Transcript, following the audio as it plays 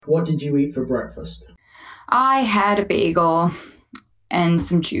What did you eat for breakfast? I had a bagel and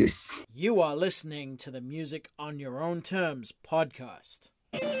some juice. You are listening to the Music on Your Own Terms podcast.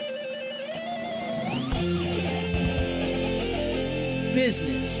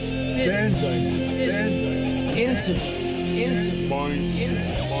 Business,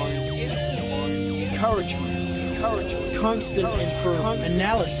 encouragement, constant improvement,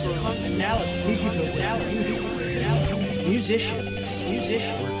 analysis, digital distribution, musicians,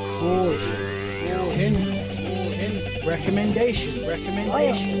 recommendation,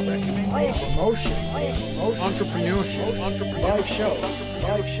 promotion, entrepreneurship,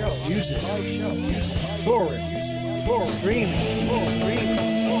 live shows, music, touring, streaming,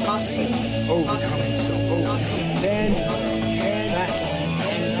 hustling, overcoming self-overcoming, band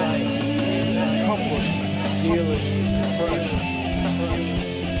anxiety, accomplishment, dealing with depression.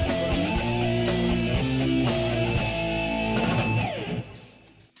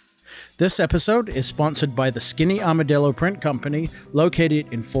 This episode is sponsored by the Skinny Armadillo Print Company,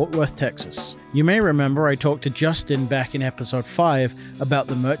 located in Fort Worth, Texas. You may remember I talked to Justin back in episode 5 about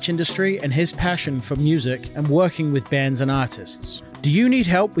the merch industry and his passion for music and working with bands and artists. Do you need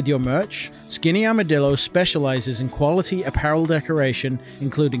help with your merch? Skinny Armadillo specializes in quality apparel decoration,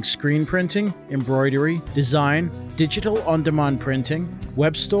 including screen printing, embroidery, design, digital on-demand printing,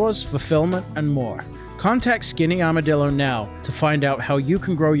 web stores, fulfillment, and more. Contact Skinny Armadillo now to find out how you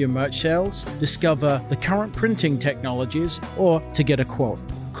can grow your merch sales, discover the current printing technologies, or to get a quote.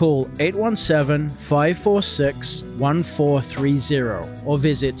 Call 817-546-1430 or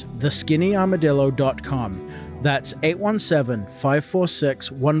visit theskinnyarmadillo.com. That's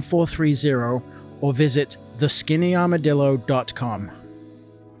 817-546-1430 or visit theskinnyarmadillo.com.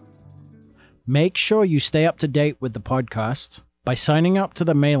 Make sure you stay up to date with the podcast by signing up to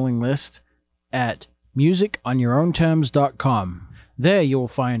the mailing list at musiconyourownterms.com. There you will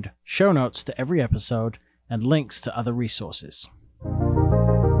find show notes to every episode and links to other resources.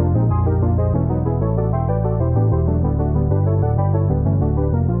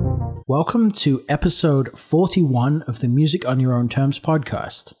 Welcome to episode 41 of the Music on Your Own Terms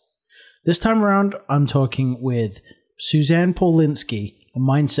podcast. This time around, I'm talking with Suzanne Polinsky, a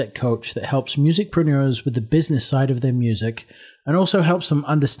mindset coach that helps musicpreneurs with the business side of their music and also helps them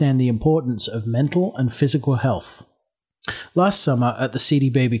understand the importance of mental and physical health. Last summer at the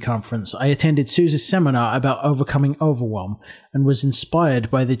CD Baby Conference, I attended Suze's seminar about overcoming overwhelm and was inspired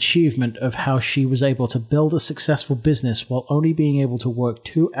by the achievement of how she was able to build a successful business while only being able to work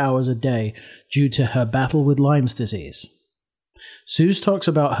 2 hours a day due to her battle with Lyme's disease. Suze talks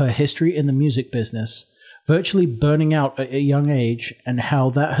about her history in the music business, virtually burning out at a young age, and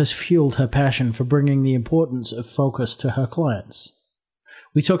how that has fueled her passion for bringing the importance of focus to her clients.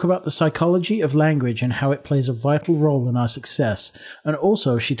 We talk about the psychology of language and how it plays a vital role in our success, and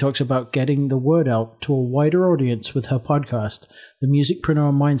also she talks about getting the word out to a wider audience with her podcast, the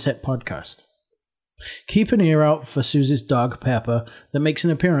Musicpreneur Mindset Podcast. Keep an ear out for Suze's dog, Pepper, that makes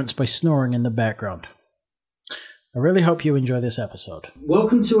an appearance by snoring in the background. I really hope you enjoy this episode.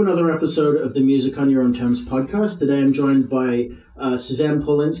 Welcome to another episode of the Music on Your Own Terms podcast. Today I'm joined by Suzanne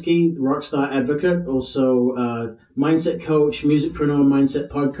Polinsky, rockstar advocate, also mindset coach, Musicpreneur Mindset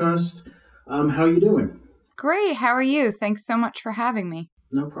Podcast. How are you doing? Great. How are you? Thanks so much for having me.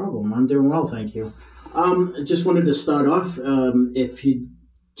 No problem. I'm doing well, thank you. I just wanted to start off, if you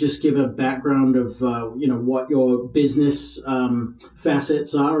just give a background of what your business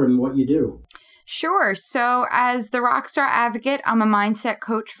facets are and what you do. Sure. So as the Rockstar Advocate, I'm a mindset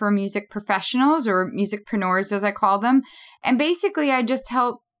coach for music professionals, or musicpreneurs as I call them. And basically, I just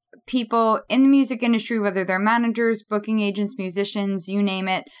help people in the music industry, whether they're managers, booking agents, musicians, you name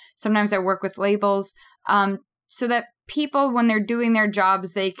it. Sometimes I work with labels, so that people, when they're doing their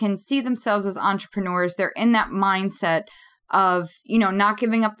jobs, they can see themselves as entrepreneurs. They're in that mindset of, not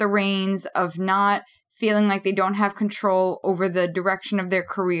giving up the reins, of not feeling like they don't have control over the direction of their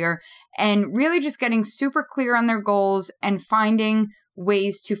career, and really just getting super clear on their goals and finding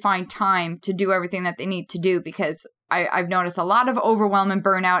ways to find time to do everything that they need to do, because I've noticed a lot of overwhelm and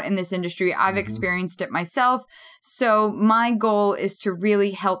burnout in this industry. I've experienced it myself. So my goal is to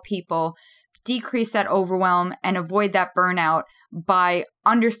really help people decrease that overwhelm and avoid that burnout by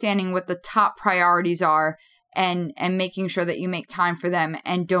understanding what the top priorities are and making sure that you make time for them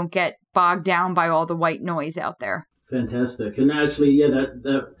and don't get bogged down by all the white noise out there. Fantastic. And actually,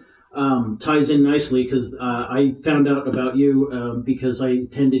 that ties in nicely, because I found out about you because I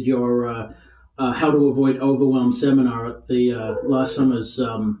attended your How to Avoid Overwhelm seminar at the last summer's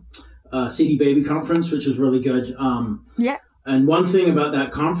CD Baby Conference, which was really good. Yeah. And one thing about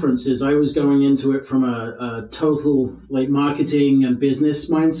that conference is I was going into it from a total like marketing and business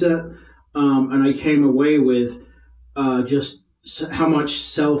mindset, and I came away with just how much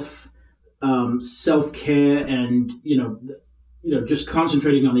self care and just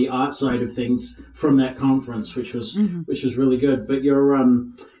concentrating on the art side of things from that conference, which was really good. But your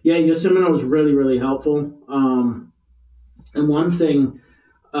seminar was really, really helpful. And one thing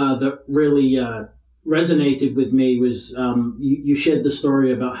that really resonated with me was you shared the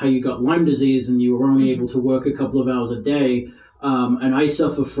story about how you got Lyme disease and you were only able to work a couple of hours a day. And I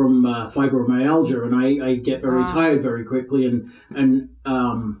suffer from fibromyalgia, and I get very tired very quickly. And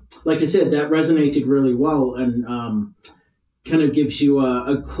like I said, that resonated really well, and kind of gives you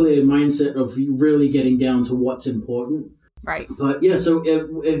a clear mindset of really getting down to what's important. Right. But yeah, so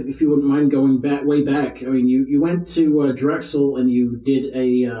if you wouldn't mind going way back, I mean, you went to Drexel and you did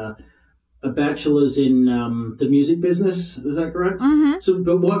a bachelor's in the music business. Is that correct? Mm-hmm. So,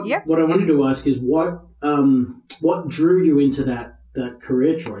 but what I wanted to ask is what drew you into that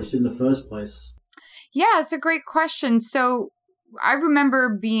career choice in the first place? Yeah, it's a great question. So I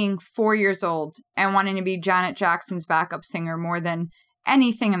remember being 4 years old and wanting to be Janet Jackson's backup singer more than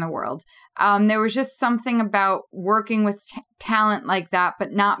anything in the world. There was just something about working with talent like that,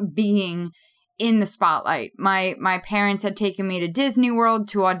 but not being in the spotlight. My parents had taken me to Disney World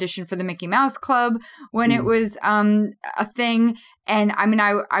to audition for the Mickey Mouse Club when it was a thing. And I mean,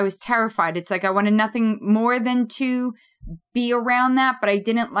 I was terrified. It's like I wanted nothing more than to be around that, but I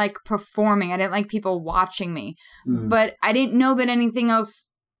didn't like performing. I didn't like people watching me. But I didn't know that anything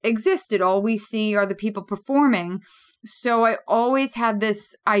else existed. All we see are the people performing. So I always had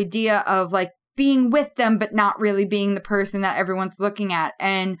this idea of like being with them, but not really being the person that everyone's looking at.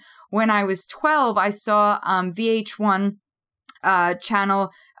 And when I was 12, I saw VH1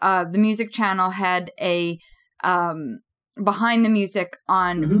 channel, the music channel had a behind the music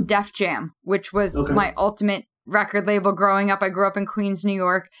on Def Jam, which was my ultimate record label growing up. I grew up in Queens, New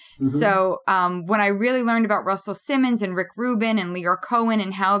York. So when I really learned about Russell Simmons and Rick Rubin and Lear Cohen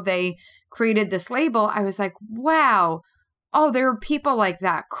and how they created this label, I was like, wow, oh, there are people like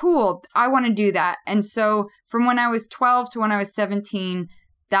that. Cool. I want to do that. And so from when I was 12 to when I was 17,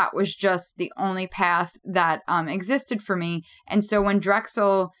 that was just the only path that existed for me. And so when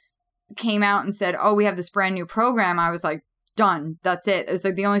Drexel came out and said, oh, we have this brand new program, I was like, done. That's it. It was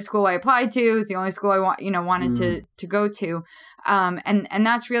like the only school I applied to. It was the only school I wanted to go to. And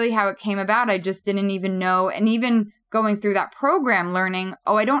that's really how it came about. I just didn't even know. And even going through that program, learning,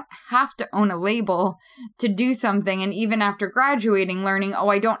 oh, I don't have to own a label to do something. And even after graduating, learning, oh,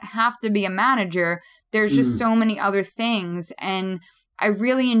 I don't have to be a manager. There's just so many other things. And I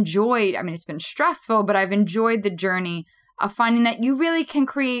really enjoyed, I mean, it's been stressful, but I've enjoyed the journey of finding that you really can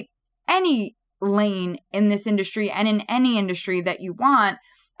create any lane in this industry and in any industry that you want,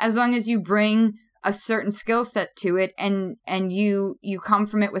 as long as you bring a certain skill set to it and you come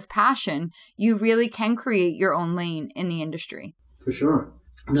from it with passion, you really can create your own lane in the industry. For sure.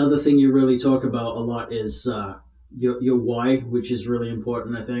 Another thing you really talk about a lot is your why, which is really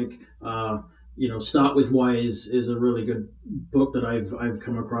important, I think. Start with Why is a really good book that I've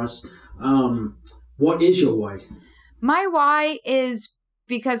come across. What is your why? My why is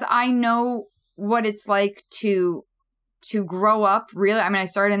because I know what it's like to grow up. Really, I mean, I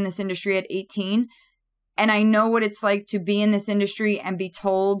started in this industry at 18, and I know what it's like to be in this industry and be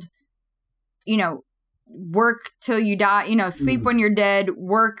told, work till you die, sleep when you're dead,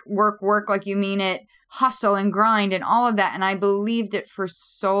 work like you mean it, hustle and grind and all of that. And I believed it for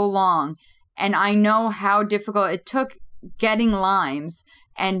so long. And I know how difficult it took getting Lyme's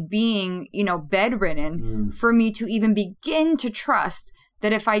and being, bedridden for me to even begin to trust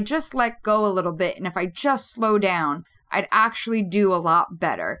that if I just let go a little bit and if I just slow down, I'd actually do a lot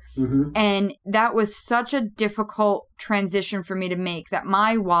better. And that was such a difficult transition for me to make, that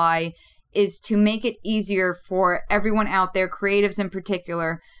my why is to make it easier for everyone out there, creatives in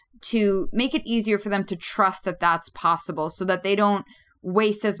particular, to make it easier for them to trust that that's possible so that they don't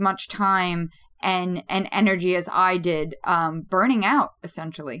waste as much time and energy as I did, burning out,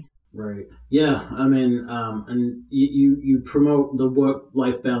 essentially. Right. Yeah. I mean, and you promote the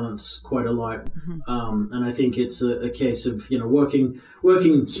work-life balance quite a lot. And I think it's a case of,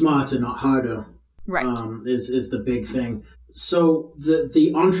 working smarter, not harder. Right. Is the big thing. So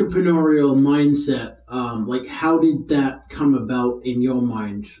the entrepreneurial mindset, how did that come about in your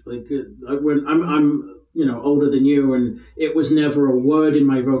mind? Like when I'm older than you, and it was never a word in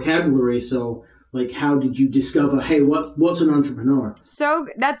my vocabulary. So how did you discover, hey, what's an entrepreneur? So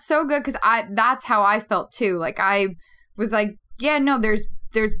that's so good, because that's how I felt too. Like I was like, yeah, no, there's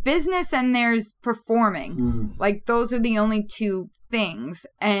there's business and there's performing. Like those are the only two things.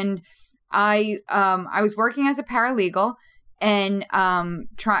 And I was working as a paralegal and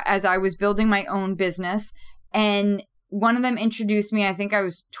as I was building my own business, and one of them introduced me. I think I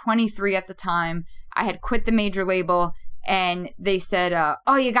was 23 at the time. I had quit the major label, and they said,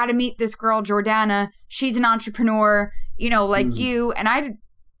 oh, you got to meet this girl, Jordana. She's an entrepreneur, like you. And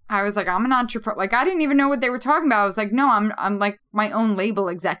I was like, I'm an entrepreneur. Like, I didn't even know what they were talking about. I was like, no, I'm like my own label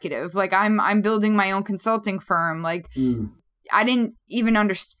executive. Like, I'm building my own consulting firm. Like, I didn't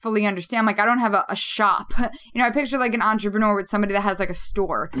even fully understand. Like, I don't have a shop. I picture like an entrepreneur with somebody that has like a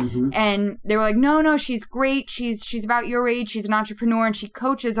store. And they were like, no, she's great. She's about your age. She's an entrepreneur and she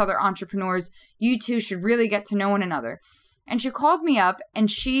coaches other entrepreneurs. You two should really get to know one another. And she called me up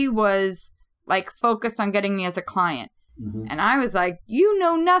and she was like focused on getting me as a client. And I was like, you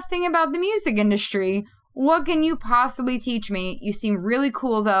know nothing about the music industry. What can you possibly teach me? You seem really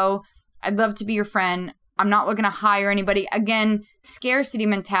cool though. I'd love to be your friend. I'm not looking to hire anybody. Again, scarcity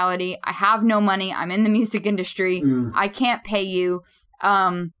mentality. I have no money. I'm in the music industry. I can't pay you.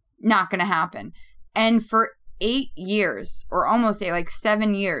 Not going to happen. And for 8 years, or almost 8, like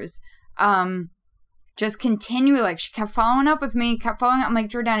 7 years, just continually, like she kept following up with me, kept following up. I'm like,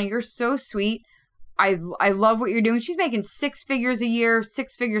 Jordana, you're so sweet. I love what you're doing. She's making 6 figures a year,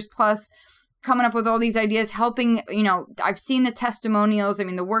 6 figures plus, coming up with all these ideas, helping, I've seen the testimonials. I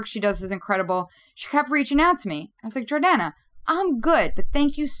mean, the work she does is incredible. She kept reaching out to me. I was like, Jordana, I'm good, but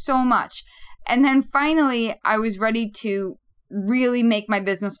thank you so much. And then finally, I was ready to really make my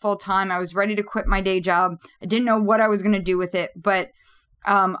business full time. I was ready to quit my day job. I didn't know what I was going to do with it, but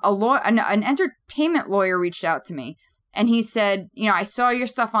an entertainment lawyer reached out to me. And he said, I saw your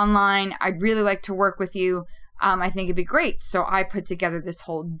stuff online. I'd really like to work with you. I think it'd be great. So I put together this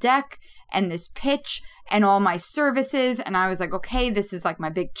whole deck and this pitch and all my services. And I was like, okay, this is like my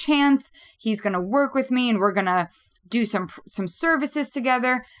big chance. He's going to work with me and we're going to do some services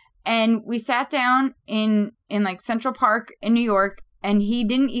together. And we sat down in like Central Park in New York, and he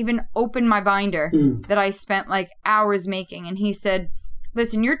didn't even open my binder that I spent like hours making. And he said,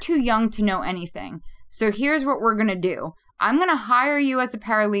 listen, you're too young to know anything. So here's what we're going to do. I'm going to hire you as a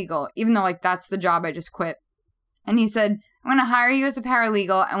paralegal, even though like that's the job I just quit. And he said, I'm going to hire you as a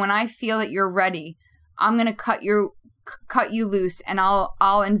paralegal. And when I feel that you're ready, I'm going to cut you loose and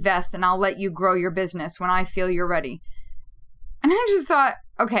I'll invest and I'll let you grow your business when I feel you're ready. And I just thought,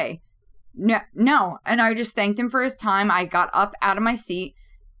 okay, no. And I just thanked him for his time. I got up out of my seat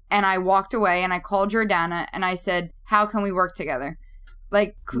and I walked away and I called Jordana and I said, how can we work together?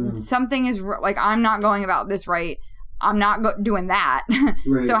 Like something is like, I'm not going about this right. I'm not doing that.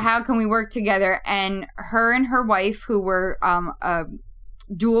 Right. So how can we work together? And her wife, who were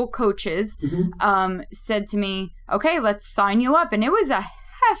dual coaches, said to me, okay, let's sign you up. And it was a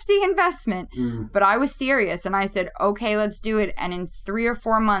hefty investment, but I was serious. And I said, okay, let's do it. And in 3 or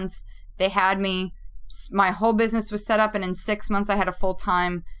 4 months, they had me, my whole business was set up. And in 6 months, I had a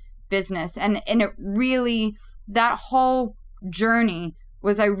full-time business. And it really, that whole journey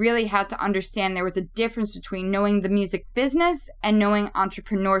was I really had to understand there was a difference between knowing the music business and knowing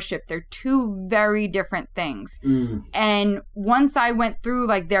entrepreneurship. They're two very different things. And once I went through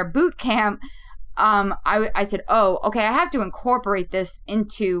like their boot camp, I said, oh, okay, I have to incorporate this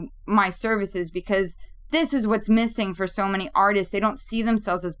into my services because this is what's missing for so many artists. They don't see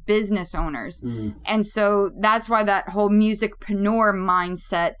themselves as business owners. And so that's why that whole musicpreneur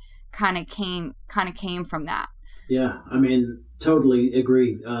mindset kind of came from that. Yeah, I mean, totally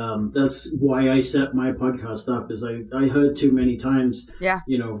agree. That's why I set my podcast up, is I heard too many times,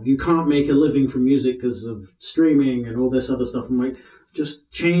 you can't make a living from music because of streaming and all this other stuff. I'm like,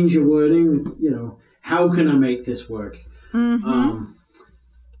 just change your wording, how can I make this work? And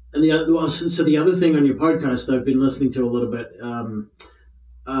the other thing on your podcast I've been listening to a little bit,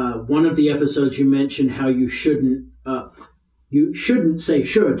 one of the episodes you mentioned how you shouldn't say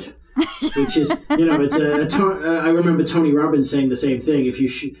should. Which is, it's I remember Tony Robbins saying the same thing. If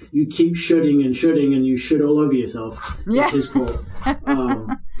you keep shoulding and you should all over yourself. That's his quote.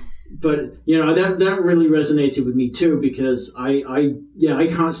 But that really resonated with me too, because I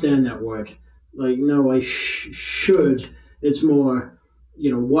can't stand that word. Like, no, I should. It's more,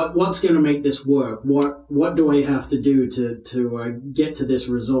 what's going to make this work? What do I have to do to get to this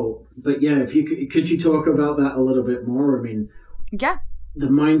result? But yeah, if you could you talk about that a little bit more? I mean, yeah. The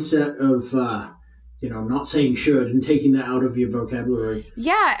mindset of, not saying should and taking that out of your vocabulary.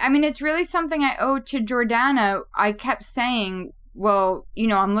 Yeah, I mean, it's really something I owe to Jordana. I kept saying, well,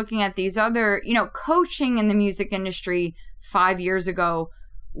 I'm looking at these other, coaching in the music industry 5 years ago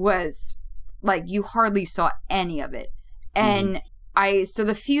was like, you hardly saw any of it. And so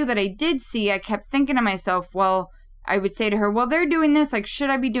the few that I did see, I kept thinking to myself, well, I would say to her, well, they're doing this, like, should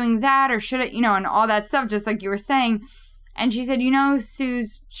I be doing that, or should I, and all that stuff, just like you were saying. And she said,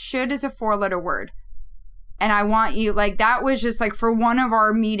 Suze, should is a 4-letter word. And I want you, like, that was just like for one of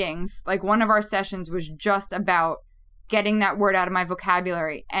our meetings, like one of our sessions was just about getting that word out of my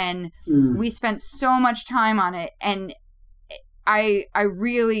vocabulary. And we spent so much time on it. And I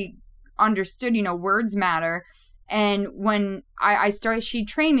really understood, words matter. And when I started, she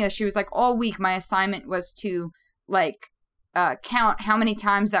trained me, she was like, all week, my assignment was to like count how many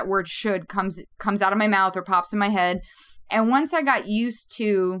times that word should comes out of my mouth or pops in my head. And once I got used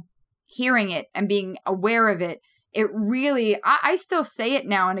to hearing it and being aware of it, it really, I still say it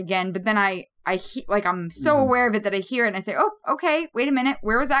now and again, but then I'm so aware of it that I hear it and I say, oh, okay, wait a minute.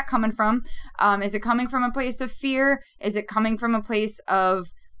 Where was that coming from? Is it coming from a place of fear? Is it coming from a place of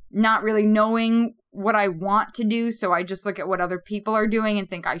not really knowing what I want to do? So I just look at what other people are doing and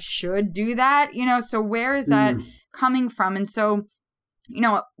think I should do that, so where is that coming from? And so,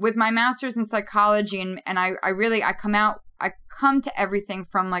 with my master's in psychology and I come to everything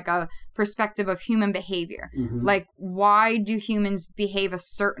from like a perspective of human behavior. Like, why do humans behave a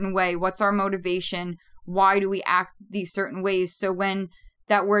certain way? What's our motivation? Why do we act these certain ways? So when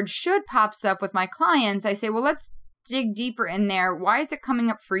that word should pops up with my clients, I say, well, let's dig deeper in there. Why is it coming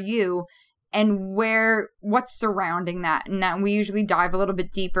up for you? And what's surrounding that? And that we usually dive a little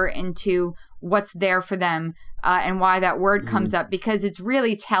bit deeper into what's there for them and why that word comes up, because it's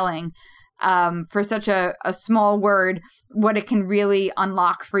really telling for such a small word what it can really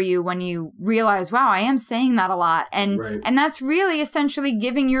unlock for you when you realize, wow, I am saying that a lot. And that's really essentially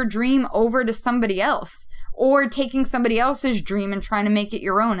giving your dream over to somebody else or taking somebody else's dream and trying to make it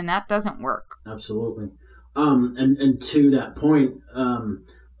your own. And that doesn't work. Absolutely. And to that point,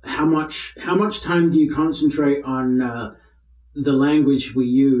 how much time do you concentrate on the language we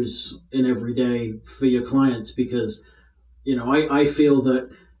use in every day for your clients? Because, I feel that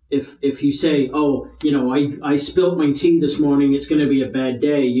if you say, oh, I spilt my tea this morning, it's going to be a bad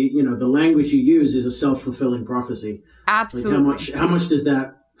day. The language you use is a self-fulfilling prophecy. Absolutely. Like how much does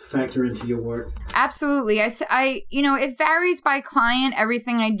that factor into your work? Absolutely. I it varies by client.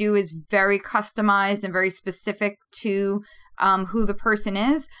 Everything I do is very customized and very specific to who the person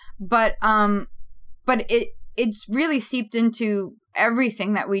is, but it's really seeped into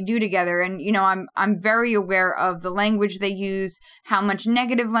everything that we do together. And I'm very aware of the language they use, how much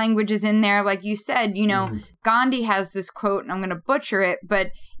negative language is in there. Like you said, Gandhi has this quote, and I'm going to butcher it, but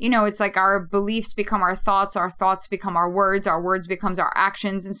it's like our beliefs become our thoughts become our words becomes our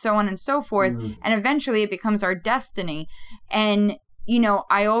actions, and so on and so forth. And eventually it becomes our destiny. And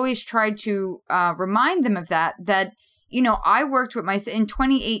I always try to remind them of that I worked with in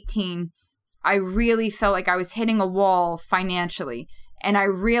 2018, I really felt like I was hitting a wall financially. And I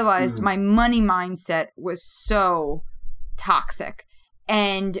realized my money mindset was so toxic.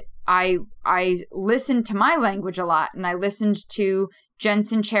 And I listened to my language a lot. And I listened to Jen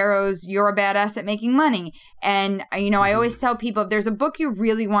Sincero's You're a Badass at Making Money. And, I always tell people, if there's a book you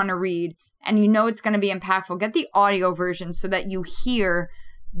really want to read and it's going to be impactful, get the audio version so that you hear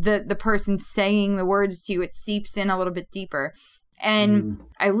the person saying the words to you. It seeps in a little bit deeper. And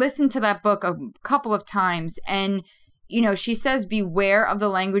I listened to that book a couple of times, and, she says, beware of the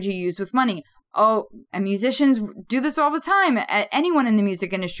language you use with money. Oh, and musicians do this all the time. Anyone in the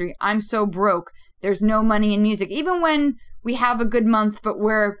music industry, I'm so broke. There's no money in music. Even when we have a good month, but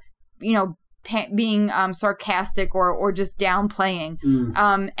we're, being sarcastic or just downplaying.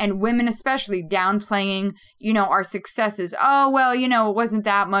 And women especially downplaying, our successes. Oh, well, it wasn't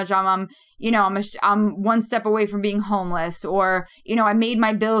that much. I'm one step away from being homeless, or, I made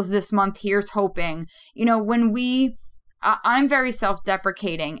my bills this month. Here's hoping. When I'm very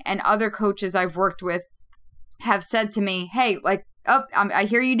self-deprecating, and other coaches I've worked with have said to me, hey, like, I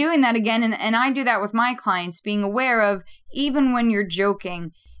hear you doing that again. And I do that with my clients, being aware of, even when you're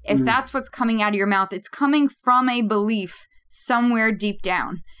joking, if that's what's coming out of your mouth, it's coming from a belief somewhere deep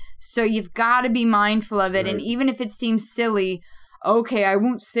down. So you've got to be mindful of it. Right. And even if it seems silly, okay, I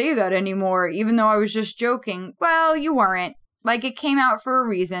won't say that anymore, even though I was just joking. Well, you weren't. Like, it came out for a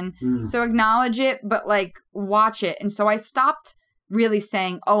reason. So acknowledge it, but like, watch it. And so I stopped really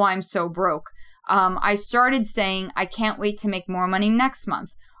saying, oh, I'm so broke. I started saying, I can't wait to make more money next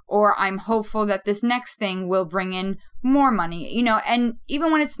month. Or I'm hopeful that this next thing will bring in more money, and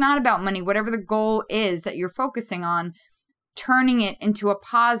even when it's not about money, whatever the goal is that you're focusing on, turning it into a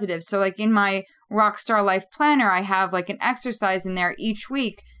positive. So like in my Rockstar Life Planner, I have like an exercise in there each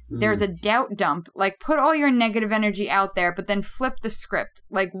week. There's a doubt dump, like put all your negative energy out there, but then flip the script.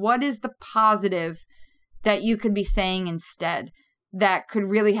 Like, what is the positive that you could be saying instead? that could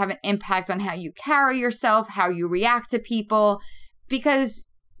really have an impact on how you carry yourself, how you react to people. Because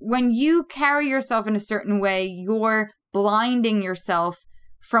when you carry yourself in a certain way, you're blinding yourself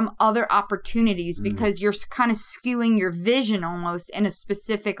from other opportunities because you're kind of skewing your vision almost in a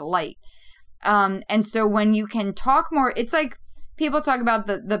specific light. And so when you can talk more, it's like people talk about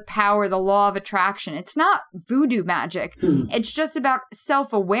the power, the law of attraction. It's not voodoo magic. It's just about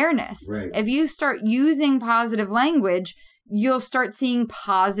self-awareness. Right. If you start using positive language, you'll start seeing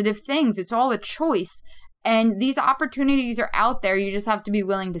positive things. It's all a choice. And these opportunities are out there. You just have to be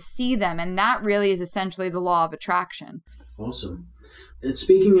willing to see them. And that really is essentially the law of attraction. Awesome. And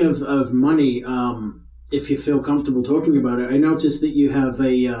speaking of money, if you feel comfortable talking about it, I noticed that you have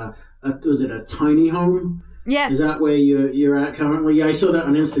was it a tiny home? Yes. Is that where you're at currently? Yeah, I saw that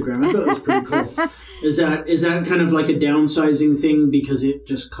on Instagram. I thought that was pretty cool. Is that kind of like a downsizing thing because it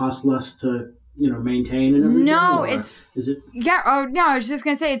just costs less to maintain and everything? No, is it? Yeah. Oh no, I was just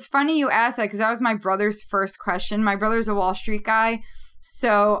gonna say it's funny you asked that because that was my brother's first question. My brother's a Wall Street guy,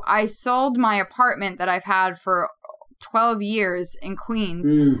 so I sold my apartment that I've had for 12 years in Queens,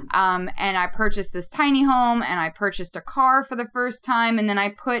 and I purchased this tiny home, and I purchased a car for the first time, and then I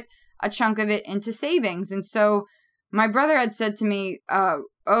put a chunk of it into savings. And so my brother had said to me,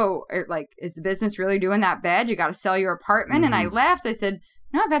 is the business really doing that bad? You got to sell your apartment? And I laughed. I said,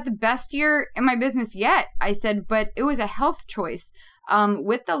 no, I've had the best year in my business yet. I said, but it was a health choice.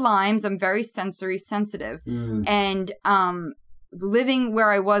 With the Lymes, I'm very sensory sensitive. And living where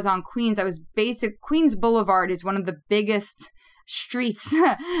I was on Queens, Queens Boulevard is one of the biggest streets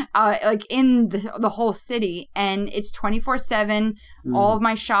like in the whole city, and it's 24/7. All of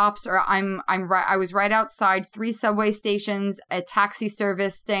my shops are I was right outside 3 subway stations, a taxi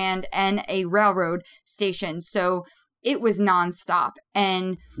service stand, and a railroad station, so it was nonstop.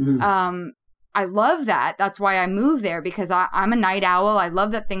 And I love that. That's why I moved there, because I'm a night owl. I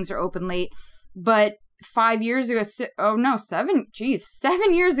love that things are open late. But 7 years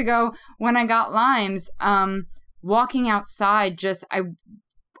ago when I got Lymes, walking outside,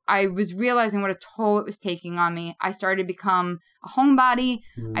 I was realizing what a toll it was taking on me. I started to become a homebody.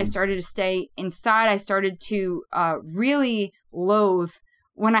 I started to stay inside. I started to really loathe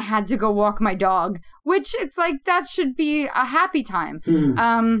when I had to go walk my dog, which it's like that should be a happy time.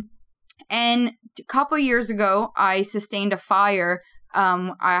 And a couple of years ago, I sustained a fire.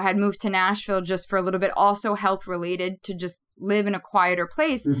 I had moved to Nashville just for a little bit, also health related, to just live in a quieter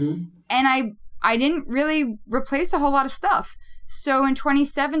place. And I didn't really replace a whole lot of stuff. So in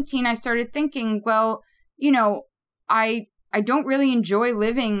 2017, I started thinking, well, I don't really enjoy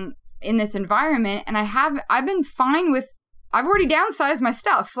living in this environment, and I've been fine with, I've already downsized my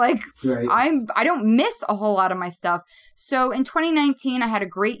stuff. Like, right. I don't miss a whole lot of my stuff. So in 2019, I had a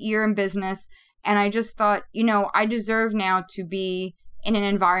great year in business, and I just thought, I deserve now to be in an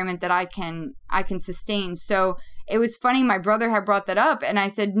environment that I can sustain. So it was funny, my brother had brought that up, and I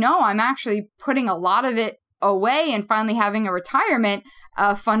said, no, I'm actually putting a lot of it away and finally having a retirement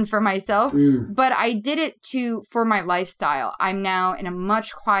fund for myself. But I did it for my lifestyle. I'm now in a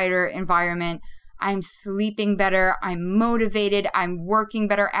much quieter environment. I'm sleeping better. I'm motivated. I'm working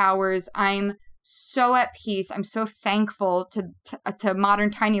better hours. I'm so at peace. I'm so thankful to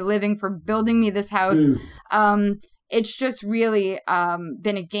Modern Tiny Living for building me this house. It's just really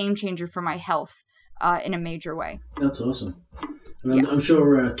been a game changer for my health in a major way. That's awesome. And I'm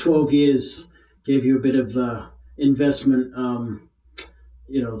sure 12 years gave you a bit of investment.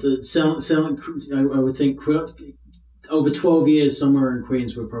 The selling. I would think over 12 years somewhere in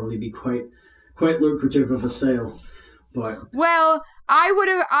Queens would probably be quite lucrative of a sale. But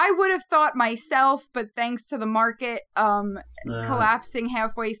I would have thought myself, but thanks to the market collapsing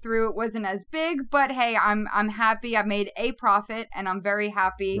halfway through, it wasn't as big. But hey, I'm happy I made a profit, and I'm very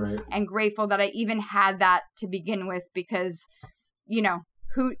happy and grateful that I even had that to begin with, because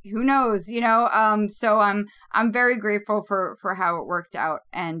who knows, so I'm very grateful for how it worked out.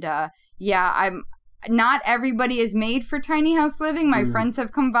 And I'm not everybody is made for tiny house living. My friends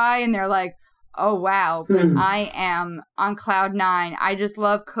have come by and they're like, oh wow, but I am on cloud 9. I just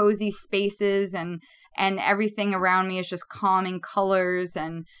love cozy spaces, and everything around me is just calming colors,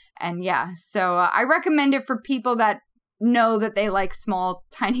 and so I recommend it for people that know that they like small,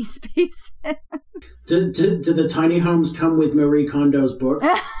 tiny spaces. Do the tiny homes come with Marie Kondo's book?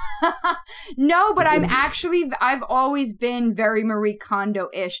 No, but I've always been very Marie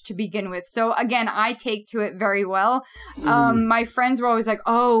Kondo-ish to begin with. So again, I take to it very well. My friends were always like,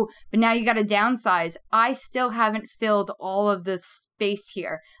 oh, but now you got to downsize. I still haven't filled all of the space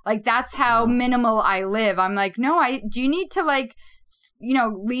here. Like, that's how minimal I live. I'm like, no, do you need to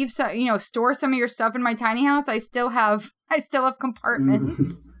leave some, store some of your stuff in my tiny house, I still have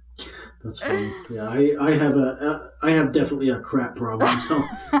compartments. That's funny. Yeah, I have definitely a crap problem. So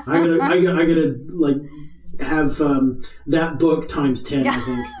I gotta like have that book times 10. I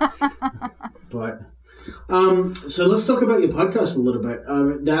think. But so let's talk about your podcast a little bit.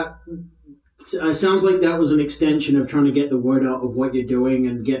 That sounds like that was an extension of trying to get the word out of what you're doing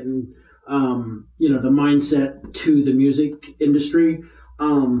and getting the mindset to the music industry.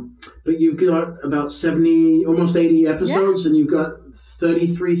 But you've got about 70, almost 80 episodes, and you've got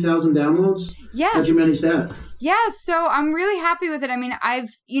 33,000 downloads. Yeah. How'd you manage that? Yeah, so I'm really happy with it. I mean,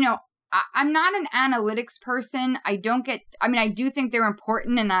 I'm not an analytics person. I do think they're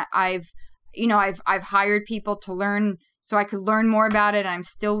important, and I've hired people to learn so I could learn more about it, and I'm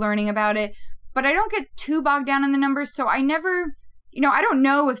still learning about it. But I don't get too bogged down in the numbers, so I never... I don't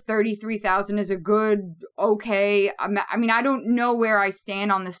know if 33,000 is a good, okay. I don't know where I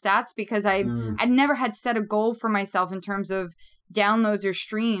stand on the stats because I'd never had set a goal for myself in terms of downloads or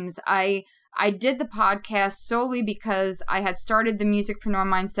streams. I did the podcast solely because I had started the Musicpreneur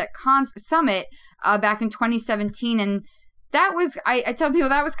Mindset Summit back in 2017. And that was, I tell people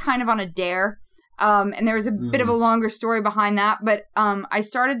that was kind of on a dare. And there was a bit of a longer story behind that. But I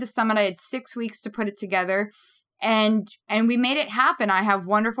started the summit. I had 6 weeks to put it together. And we made it happen. I have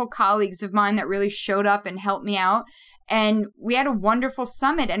wonderful colleagues of mine that really showed up and helped me out. And we had a wonderful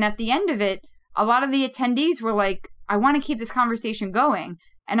summit. And at the end of it, a lot of the attendees were like, I want to keep this conversation going.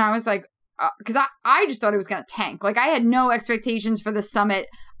 And I was like, because I just thought it was going to tank. Like I had no expectations for the summit.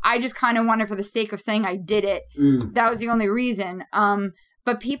 I just kind of wanted for the sake of saying I did it. That was the only reason.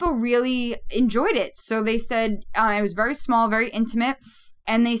 But people really enjoyed it. So they said it was very small, very intimate.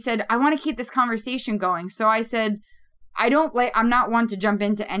 And they said, I want to keep this conversation going. So I said, I'm not one to jump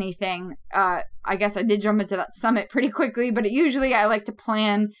into anything. I guess I did jump into that summit pretty quickly, but usually I like to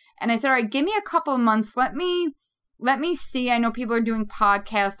plan. And I said, all right, give me a couple of months. Let me see. I know people are doing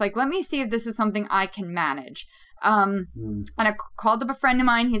podcasts. Like, let me see if this is something I can manage. And I called up a friend of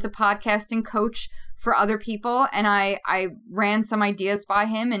mine. He's a podcasting coach for other people. And I ran some ideas by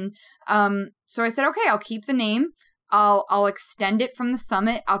him. And so I said, okay, I'll keep the name. I'll extend it from the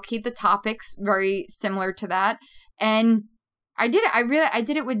summit. I'll keep the topics very similar to that. And I did it. I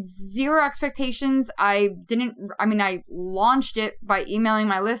did it with zero expectations. I launched it by emailing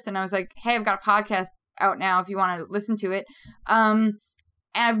my list and I was like, hey, I've got a podcast out now if you want to listen to it. And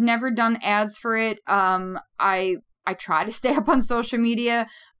I've never done ads for it. I try to stay up on social media,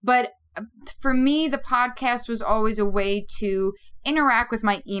 but for me, the podcast was always a way to interact with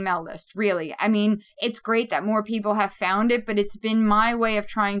my email list, really. I mean, it's great that more people have found it, but it's been my way of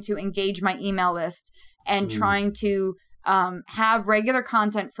trying to engage my email list and trying to have regular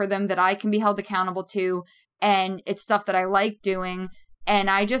content for them that I can be held accountable to. And it's stuff that I like doing. And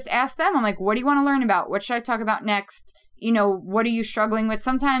I just ask them, I'm like, what do you want to learn about? What should I talk about next? What are you struggling with?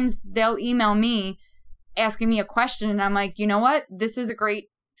 Sometimes they'll email me asking me a question and I'm like, you know what? This is a great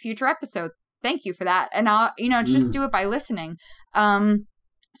future episode. Thank you for that. And I'll, just do it by listening.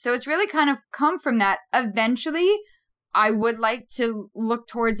 So it's really kind of come from that. Eventually, I would like to look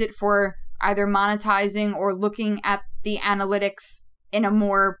towards it for either monetizing or looking at the analytics in a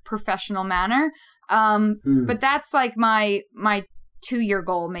more professional manner. But that's like my 2-year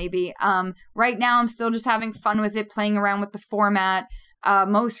goal, maybe. Right now, I'm still just having fun with it, playing around with the format.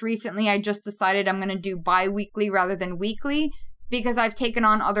 Most recently, I just decided I'm going to do bi-weekly rather than weekly because I've taken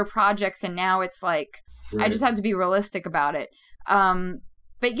on other projects and now it's like, right. I just have to be realistic about it.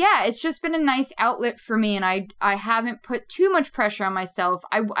 But yeah, it's just been a nice outlet for me and I haven't put too much pressure on myself.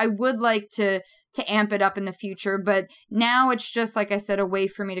 I would like to amp it up in the future, but now it's just, like I said, a way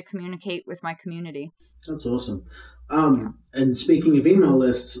for me to communicate with my community. That's awesome. And speaking of email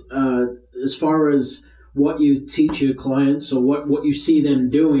lists, as far as what you teach your clients or what you see them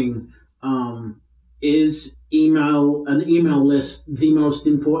doing, is an email list the most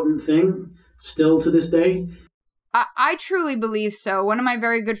important thing still to this day? I truly believe so. One of my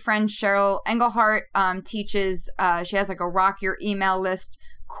very good friends, Cheryl Engelhart, teaches, she has like a Rock Your Email List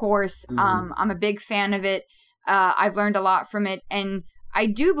course. I'm a big fan of it. I've learned a lot from it. And I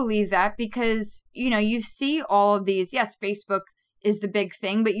do believe that because, you see all of these, yes, Facebook is the big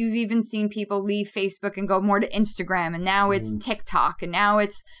thing, but you've even seen people leave Facebook and go more to Instagram, and now it's TikTok, and now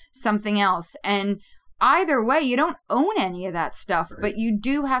it's something else. And either way, you don't own any of that stuff, right. But you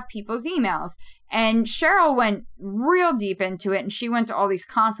do have people's emails. And Cheryl went real deep into it, and she went to all these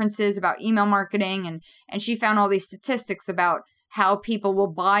conferences about email marketing, and she found all these statistics about how people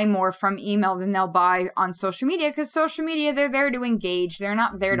will buy more from email than they'll buy on social media, because social media, they're there to engage. They're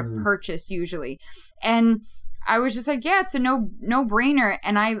not there to purchase usually. And I was just like, yeah, it's a no brainer.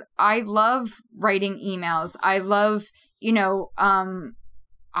 And I love writing emails. I love,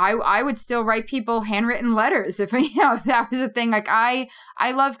 I would still write people handwritten letters if if that was a thing. Like I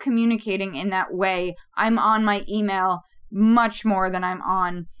love communicating in that way. I'm on my email much more than I'm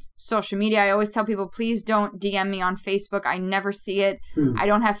on social media. I always tell people, please don't DM me on Facebook. I never see it. I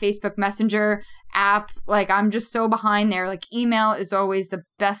don't have Facebook Messenger app. Like I'm just so behind there. Like email is always the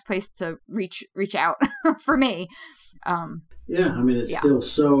best place to reach out for me. Yeah, I mean it's still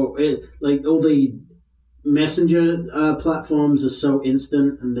so like all the messenger platforms are so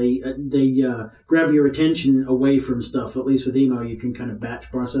instant, and they grab your attention away from stuff. At least with email, you can kind of batch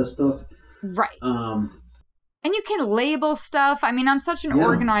process stuff, right? And you can label stuff. I mean, I'm such an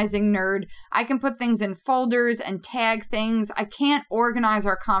organizing nerd. I can put things in folders and tag things. I can't organize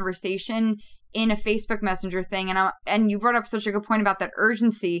our conversation in a Facebook Messenger thing. And you brought up such a good point about that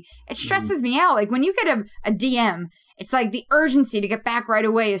urgency. It stresses me out. Like when you get a DM, it's like the urgency to get back right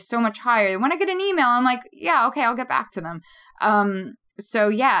away is so much higher. When I get an email, I'm like, yeah, okay, I'll get back to them. So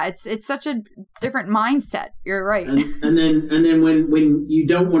yeah, it's such a different mindset. You're right. And then when you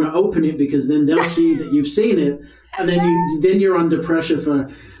don't want to open it because then they'll see that you've seen it, and then you're under pressure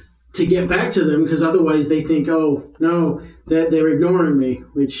to get back to them because otherwise they think, oh no, they're ignoring me.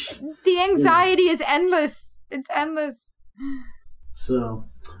 Which the anxiety is endless. It's endless. So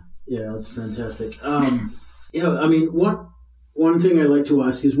yeah, that's fantastic. I mean, one thing I like to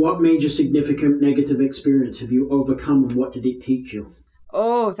ask is what major significant negative experience have you overcome, and what did it teach you?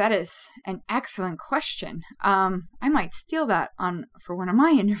 Oh, that is an excellent question. I might steal that for one of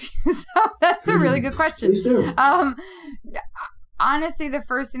my interviews. That's a really good question. Please do. Honestly, the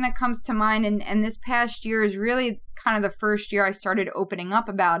first thing that comes to mind, and this past year is really kind of the first year I started opening up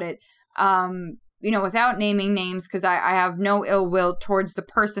about it, without naming names, because I have no ill will towards the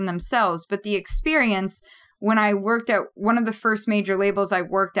person themselves, but the experience when I worked at one of the first major labels I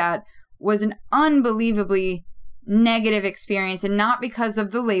worked at was an unbelievably negative experience, and not because of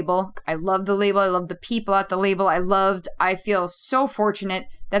the label. I love the label. I love the people at the label. I feel so fortunate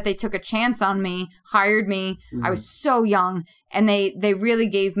that they took a chance on me, hired me. I was so young, and they really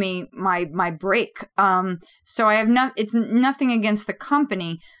gave me my break. So I have it's nothing against the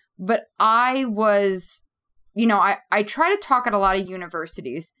company, but I was, I try to talk at a lot of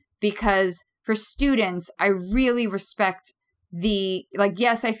universities because for students, I really respect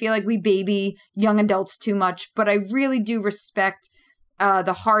yes, I feel like we baby young adults too much, but I really do respect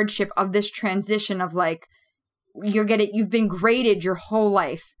the hardship of this transition of like, you've been graded your whole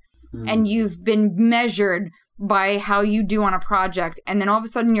life and you've been measured by how you do on a project. And then all of a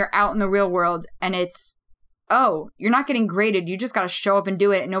sudden you're out in the real world and it's, oh, you're not getting graded. You just got to show up and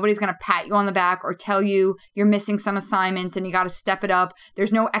do it. And nobody's going to pat you on the back or tell you you're missing some assignments and you got to step it up.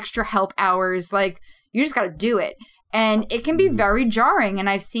 There's no extra help hours. Like you just got to do it. And it can be very jarring. And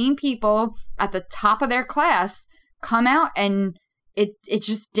I've seen people at the top of their class come out and it's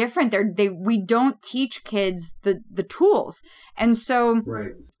just different. We don't teach kids the tools. And so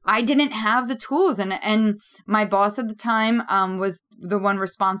I didn't have the tools. And my boss at the time was the one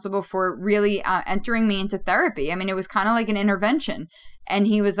responsible for really entering me into therapy. I mean, it was kind of like an intervention. And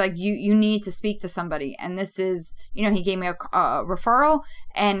he was like, you need to speak to somebody. And this is, he gave me a referral,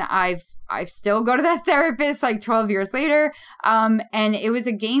 and I've still go to that therapist like 12 years later. And it was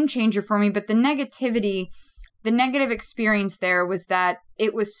a game changer for me. But the negative experience there was that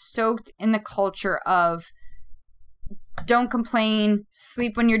it was soaked in the culture of don't complain,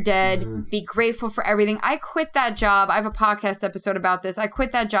 sleep when you're dead, be grateful for everything. I quit that job. I have a podcast episode about this. I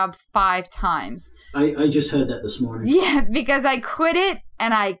quit that job 5 times. I just heard that this morning. Yeah, because I quit it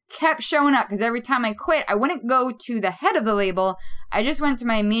and I kept showing up because every time I quit, I wouldn't go to the head of the label. I just went to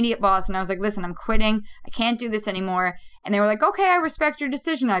my immediate boss and I was like, listen, I'm quitting. I can't do this anymore. And they were like, okay, I respect your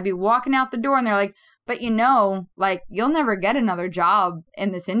decision. I'd be walking out the door and they're like, but you'll never get another job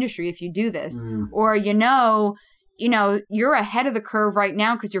in this industry if you do this. Or, you're ahead of the curve right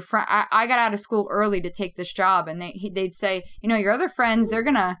now because I got out of school early to take this job. And they'd say, your other friends, they're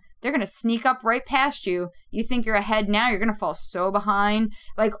going to sneak up right past you. You think you're ahead now, you're going to fall so behind.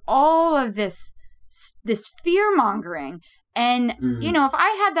 Like all of this fear mongering. And, if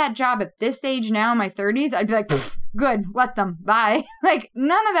I had that job at this age now in my 30s, I'd be like, good, let them, bye. Like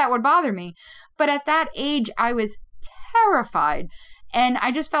none of that would bother me. But at that age, I was terrified. And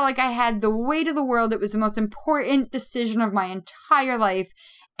I just felt like I had the weight of the world. It was the most important decision of my entire life.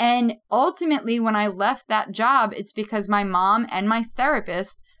 And ultimately, when I left that job, it's because my mom and my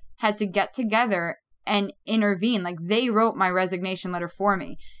therapist had to get together and intervene. Like they wrote my resignation letter for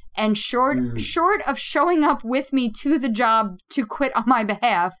me. And short of showing up with me to the job to quit on my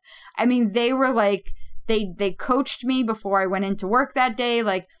behalf, I mean, they they coached me before I went into work that day.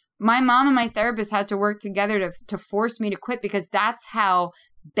 Like, my mom and my therapist had to work together to force me to quit, because that's how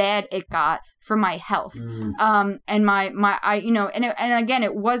bad it got for my health. And and again,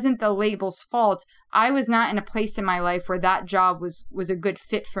 it wasn't the label's fault. I was not in a place in my life where that job was a good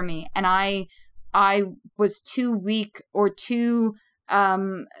fit for me. And I was too weak or too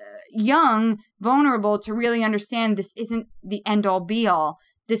young, vulnerable to really understand this isn't the end all be all.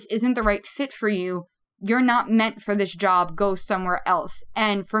 This isn't the right fit for you. You're not meant for this job. Go somewhere else.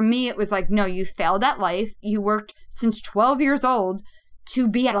 And for me, it was like, no, you failed at life. You worked since 12 years old to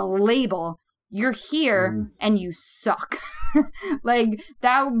be at a label. You're here and you suck. Like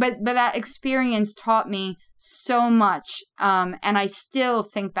that, but that experience taught me so much. And I still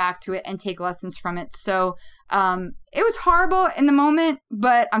think back to it and take lessons from it. So it was horrible in the moment,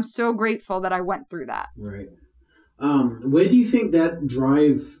 but I'm so grateful that I went through that. Right. Where do you think that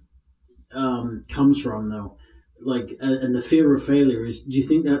drive comes from, though? Like, and the fear of failure, do you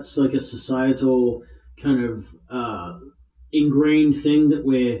think that's like a societal kind of ingrained thing that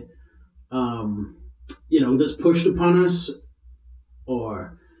we're, that's pushed upon us?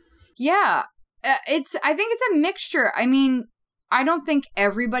 Or yeah, I think it's a mixture. I mean, I don't think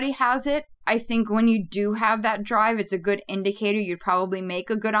everybody has it. I think when you do have that drive, it's a good indicator. You'd probably make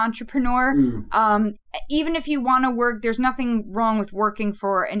a good entrepreneur. Even if you want to work, there's nothing wrong with working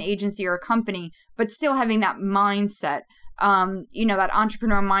for an agency or a company, but still having that mindset, that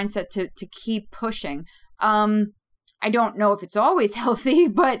entrepreneur mindset to keep pushing. I don't know if it's always healthy,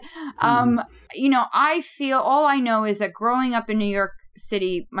 but, I feel, all I know is that growing up in New York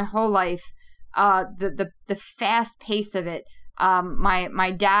City my whole life, the fast pace of it,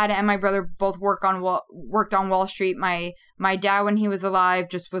 my dad and my brother both worked on Wall Street. My dad, when he was alive,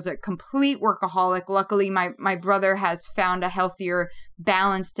 just was a complete workaholic. Luckily, my brother has found a healthier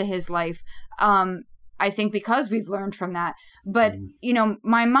balance to his life. I think because we've learned from that. But,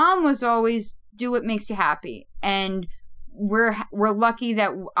 my mom was always do what makes you happy. And we're lucky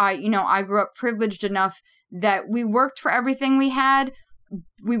that I grew up privileged enough that we worked for everything we had.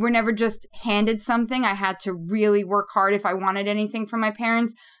 We were never just handed something. I had to really work hard if I wanted anything from my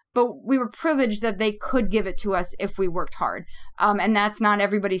parents, but we were privileged that they could give it to us if we worked hard. And that's not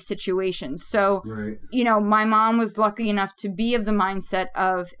everybody's situation. So, right. My mom was lucky enough to be of the mindset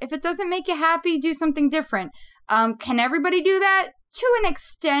of, if it doesn't make you happy, do something different. Can everybody do that? To an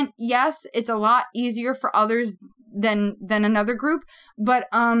extent, yes. It's a lot easier for others than another group. But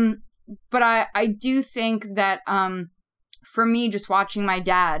I do think that, for me, just watching my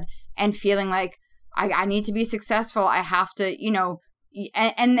dad and feeling like I need to be successful, I have to,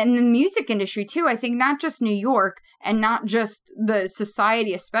 and the music industry too. I think not just New York and not just the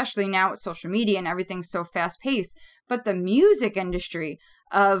society, especially now with social media and everything so fast paced, but the music industry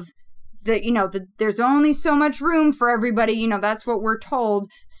of there's only so much room for everybody. That's what we're told.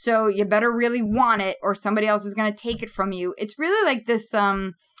 So you better really want it or somebody else is going to take it from you. It's really like this,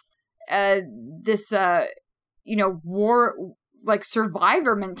 war, like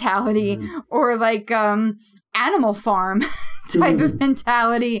survivor mentality, or like Animal Farm type of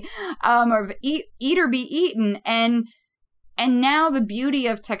mentality, or eat or be eaten. And now the beauty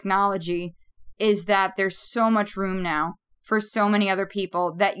of technology is that there's so much room now for so many other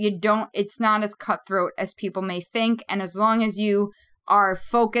people that it's not as cutthroat as people may think. And as long as you are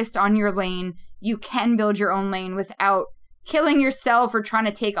focused on your lane, you can build your own lane without killing yourself or trying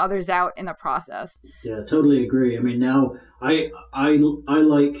to take others out in the process. Yeah, totally agree. I mean, now I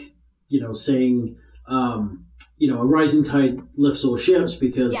like, saying, a rising tide lifts all ships,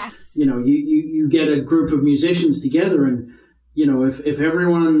 because, yes. You get a group of musicians together, and, if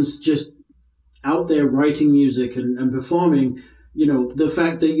everyone's just out there writing music and performing, the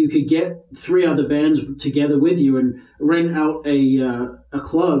fact that you could get 3 other bands together with you and rent out a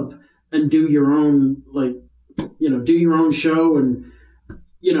club and do your own, do your own show, and,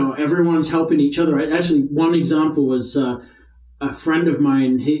 everyone's helping each other. Actually, one example was a friend of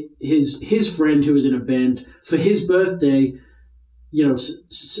mine, his friend who was in a band, for his birthday,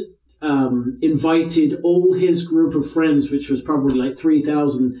 invited all his group of friends, which was probably like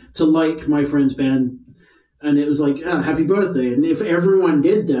 3,000, to like my friend's band. And it was like, happy birthday. And if everyone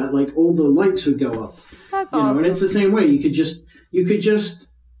did that, like, all the likes would go up. That's awesome. And it's the same way. You could just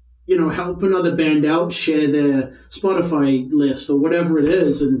help another band out, share their Spotify list or whatever it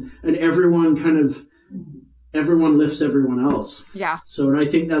is, and everyone everyone lifts everyone else. Yeah. So, and I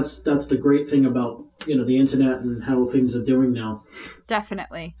think that's the great thing about, the internet and how things are doing now.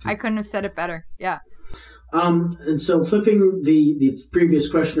 Definitely. I couldn't have said it better. Yeah. And so flipping the previous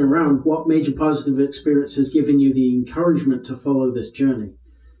question around, what major positive experience has given you the encouragement to follow this journey?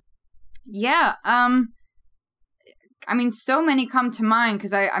 Yeah. so many come to mind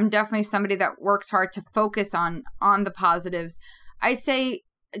because I'm definitely somebody that works hard to focus on the positives. I say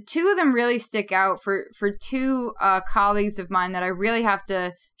two of them really stick out for two colleagues of mine that I really have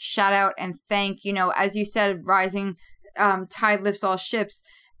to shout out and thank. You know, as you said, rising tide lifts all ships.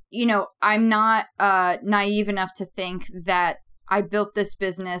 You know, I'm not naive enough to think that I built this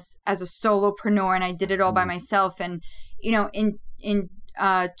business as a solopreneur and I did it all by myself. And, you know, in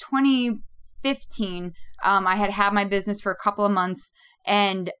 2015, I had my business for a couple of months,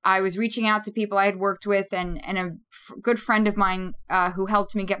 and I was reaching out to people I had worked with, and a good friend of mine who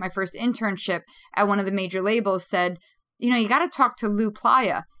helped me get my first internship at one of the major labels said, you know, you got to talk to Lou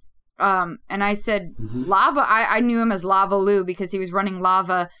Playa. And I said, Lava, I knew him as Lava Lou because he was running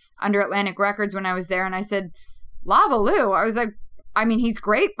Lava under Atlantic Records when I was there. And I said, Lava Lou? I was like, I mean, he's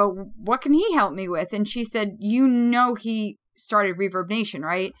great, but what can he help me with? And she said, you know, he started Reverb Nation,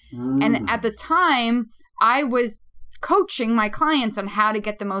 right? And at the time, I was coaching my clients on how to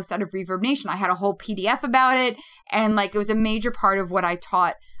get the most out of Reverb Nation. I had a whole PDF about it, and like it was a major part of what I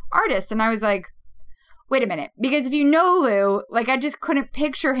taught artists. And I was like, wait a minute, because if you know Lou, like I just couldn't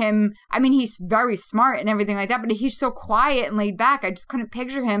picture him. I mean, he's very smart and everything like that, but he's so quiet and laid back. I just couldn't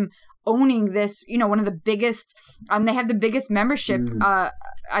picture him owning this, you know, one of the biggest, they have the biggest membership.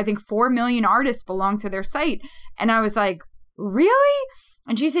 I think 4 million artists belong to their site. And I was like, really?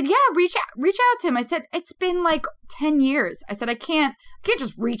 And she said, yeah, reach out to him. I said, it's been like 10 years. I said, I can't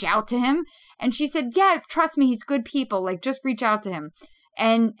just reach out to him. And she said, yeah, trust me, he's good people. Like, just reach out to him.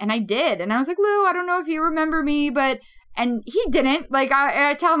 And I did. And I was like, Lou, I don't know if you remember me, but, and he didn't. Like,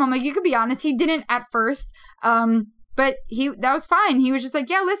 I tell him, I'm like, you could be honest. He didn't at first. But that was fine. He was just like,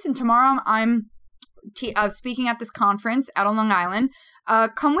 yeah, listen, tomorrow I'm speaking at this conference out on Long Island.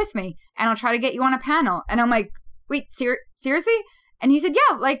 Come with me and I'll try to get you on a panel. And I'm like, wait, seriously? And he said,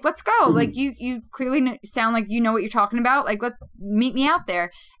 yeah, like, let's go. Like, you clearly sound like you know what you're talking about. Like, meet me out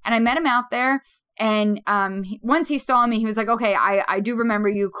there. And I met him out there. And once he saw me, he was like, okay, I do remember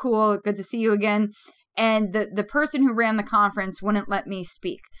you. Cool. Good to see you again. And the person who ran the conference wouldn't let me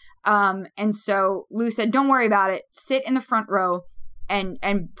speak. And so Lou said, don't worry about it. Sit in the front row and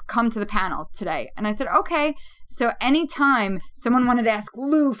come to the panel today. And I said, okay. So anytime someone wanted to ask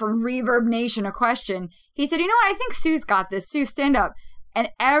Lou from Reverb Nation a question, he said, you know what? I think Sue's got this. Sue, stand up. And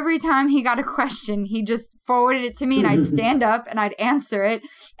every time he got a question, he just forwarded it to me and I'd stand up and I'd answer it.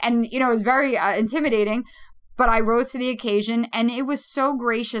 And, you know, it was very intimidating, but I rose to the occasion and it was so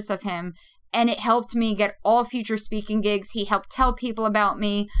gracious of him. And it helped me get all future speaking gigs. He helped tell people about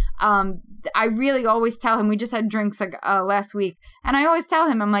me. I really always tell him, we just had drinks like last week. And I always tell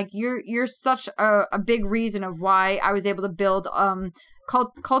him, I'm like, you're such a big reason of why I was able to build,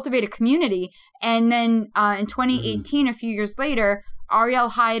 cultivate a community. And then in 2018, a few years later, Ariel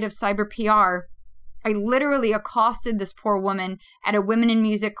Hyatt of Cyber PR, I literally accosted this poor woman at a Women in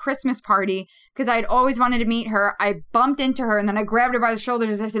Music Christmas party because I'd always wanted to meet her. I bumped into her and then I grabbed her by the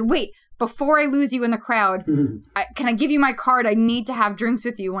shoulders and I said, wait, before I lose you in the crowd, can I give you my card? I need to have drinks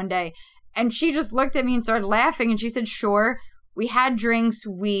with you one day. And she just looked at me and started laughing and she said, sure. We had drinks.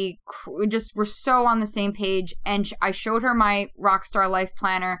 We just were so on the same page. And I showed her my Rockstar Life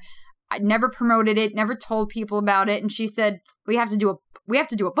Planner. I never promoted it, never told people about it. And she said, we have to do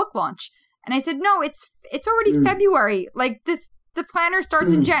a book launch. And I said, no, it's already February. Like the planner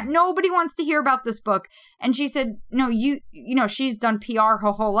starts in Jan. Nobody wants to hear about this book. And she said, no, you know, she's done PR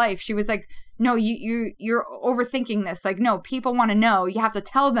her whole life. She was like, no, you're overthinking this. Like, no, people want to know. You have to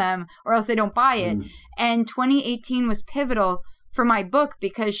tell them or else they don't buy it. And 2018 was pivotal for my book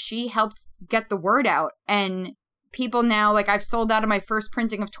because she helped get the word out. And people now, like I've sold out of my first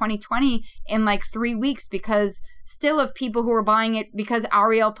printing of 2020 in like 3 weeks because still of people who were buying it because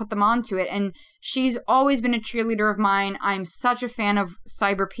Ariel put them onto it. And she's always been a cheerleader of mine. I'm such a fan of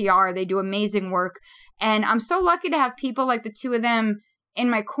Cyber PR. They do amazing work. And I'm so lucky to have people like the two of them in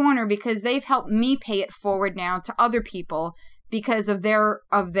my corner because they've helped me pay it forward now to other people because of their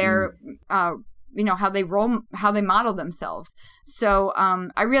you know, how they model themselves. So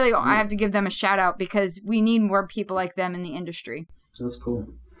I have to give them a shout out because we need more people like them in the industry. That's cool.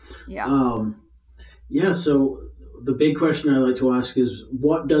 Yeah. Yeah. So the big question I like to ask is,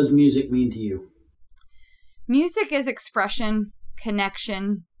 what does music mean to you? Music is expression,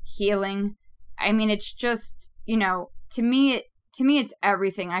 connection, healing. I mean, it's just, you know, to me, it's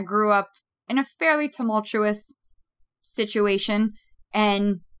everything. I grew up in a fairly tumultuous situation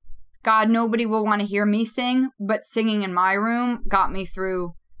and God, nobody will want to hear me sing, but singing in my room got me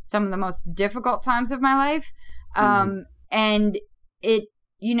through some of the most difficult times of my life. And it,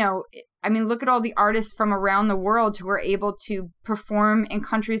 you know, I mean, look at all the artists from around the world who are able to perform in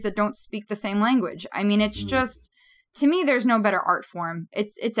countries that don't speak the same language. I mean, it's just, to me, there's no better art form.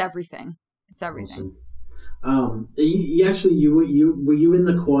 It's everything. It's everything. Awesome. Were you in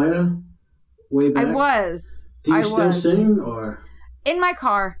the choir way back? I was. Do you still sing or in my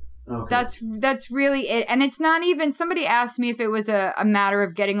car? Okay. That's really it. And it's not even, somebody asked me if it was a matter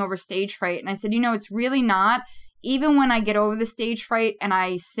of getting over stage fright. And I said, it's really not. Even when I get over the stage fright and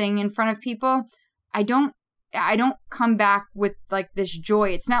I sing in front of people, I don't come back with like this joy.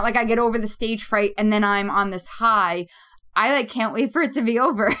 It's not like I get over the stage fright and then I'm on this high. I can't wait for it to be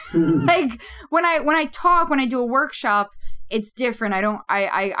over. Like when I talk, when I do a workshop, it's different.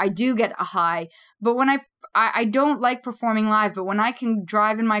 I do get a high, but when I don't like performing live, but when I can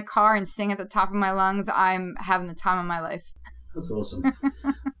drive in my car and sing at the top of my lungs, I'm having the time of my life. That's awesome.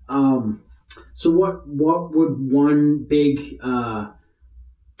 So what would one big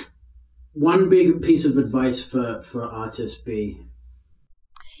piece of advice for artists be?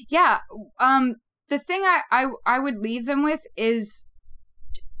 Yeah. The thing I would leave them with is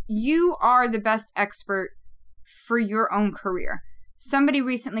you are the best expert for your own career. Somebody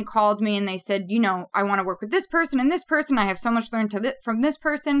recently called me and they said, I want to work with this person and this person. I have so much learned from this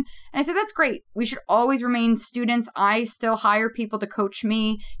person. And I said, that's great. We should always remain students. I still hire people to coach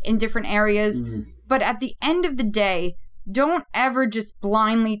me in different areas. Mm-hmm. But at the end of the day, don't ever just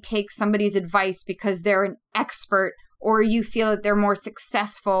blindly take somebody's advice because they're an expert or you feel that they're more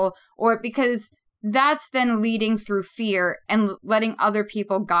successful, or because that's then leading through fear and letting other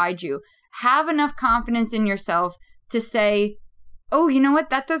people guide you. Have enough confidence in yourself to say, oh, you know what?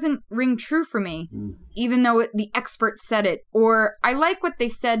 That doesn't ring true for me, even though the expert said it. Or I like what they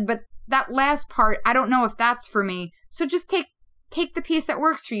said, but that last part, I don't know if that's for me. So just take the piece that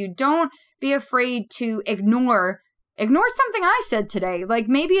works for you. Don't be afraid to ignore something I said today. Like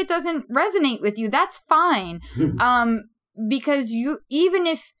maybe it doesn't resonate with you. That's fine. Because even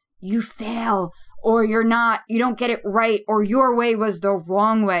if you fail or you don't get it right, or your way was the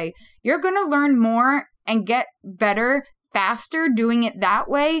wrong way, you're going to learn more and get better faster doing it that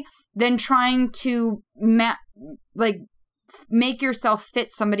way than trying to make yourself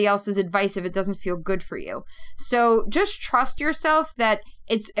fit somebody else's advice if it doesn't feel good for you. So just trust yourself that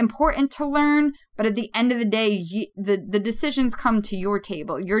it's important to learn, but at the end of the day, the decisions come to your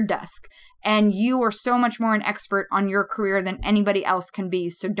table, your desk, and you are so much more an expert on your career than anybody else can be.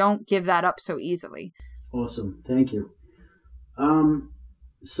 So don't give that up so easily. Awesome. Thank you.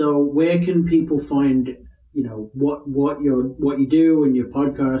 So where can people find what you do and your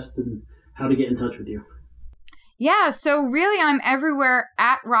podcast and how to get in touch with you? Yeah, so really I'm everywhere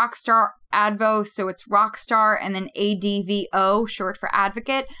at Rockstar Advo. So it's Rockstar and then ADVO, short for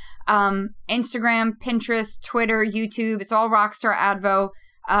advocate. Instagram, Pinterest, Twitter, YouTube, it's all Rockstar Advo.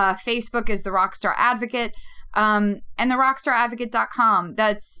 Facebook is the Rockstar Advocate. And the rockstaradvocate.com.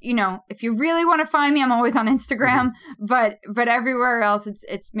 That's, if you really want to find me, I'm always on Instagram, but everywhere else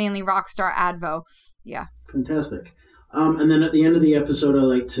it's mainly Rockstar Advo. Yeah. Fantastic. And then at the end of the episode, I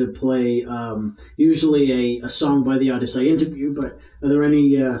like to play usually a song by the artist I interview, but are there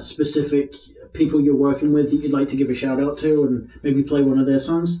any specific people you're working with that you'd like to give a shout out to and maybe play one of their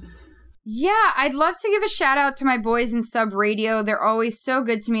songs? Yeah, I'd love to give a shout out to my boys in Sub Radio. They're always so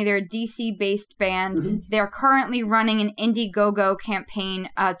good to me. They're a DC-based band. Mm-hmm. They're currently running an Indiegogo campaign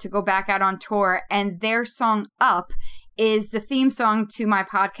to go back out on tour, and their song Up is the theme song to my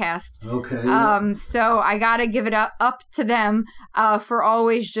podcast. Okay. So I gotta give it up to them for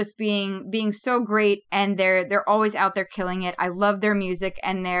always just being so great, and they're always out there killing it. I love their music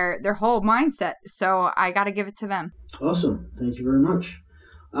and their whole mindset. So I gotta give it to them. Awesome. Thank you very much.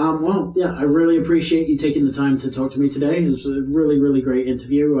 Well, yeah, I really appreciate you taking the time to talk to me today. It was a really, really great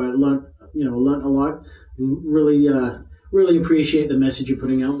interview. I learned a lot. Really appreciate the message you're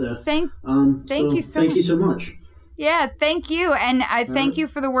putting out there. Thank you so much. Yeah, thank you. And I thank you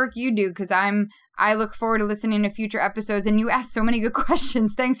for the work you do, because I look forward to listening to future episodes, and you asked so many good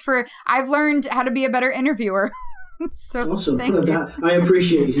questions. I've learned how to be a better interviewer. So awesome. Thank you. I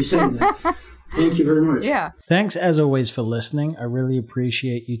appreciate you saying that. Thank you very much. Yeah. Thanks as always for listening. I really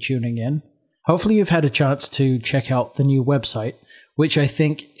appreciate you tuning in. Hopefully you've had a chance to check out the new website, which I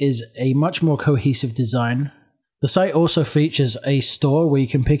think is a much more cohesive design. The site also features a store where you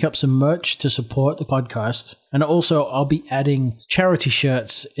can pick up some merch to support the podcast. And also I'll be adding charity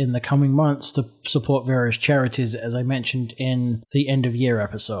shirts in the coming months to support various charities, as I mentioned in the end of year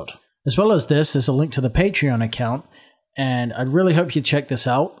episode. As well as this, there's a link to the Patreon account, and I'd really hope you check this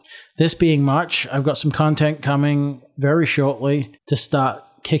out. This being March, I've got some content coming very shortly to start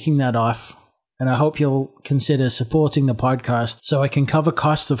kicking that off. And I hope you'll consider supporting the podcast so I can cover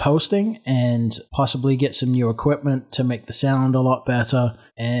costs of hosting and possibly get some new equipment to make the sound a lot better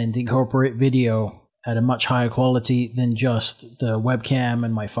and incorporate video at a much higher quality than just the webcam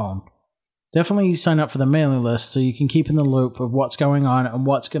and my phone. Definitely sign up for the mailing list so you can keep in the loop of what's going on and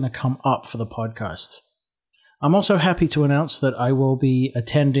what's going to come up for the podcast. I'm also happy to announce that I will be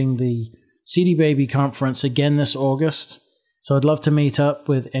attending the CD Baby conference again this August. So I'd love to meet up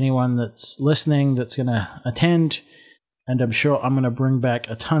with anyone that's listening that's going to attend. And I'm sure I'm going to bring back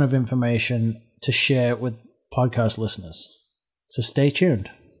a ton of information to share with podcast listeners. So stay tuned.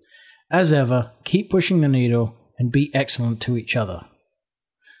 As ever, keep pushing the needle and be excellent to each other.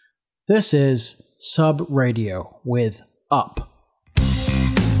 This is Sub Radio with Up.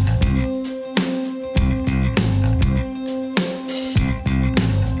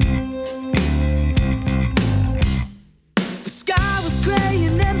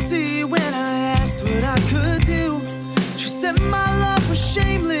 What I could do. She said my love was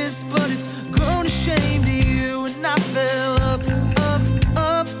shameless, but it's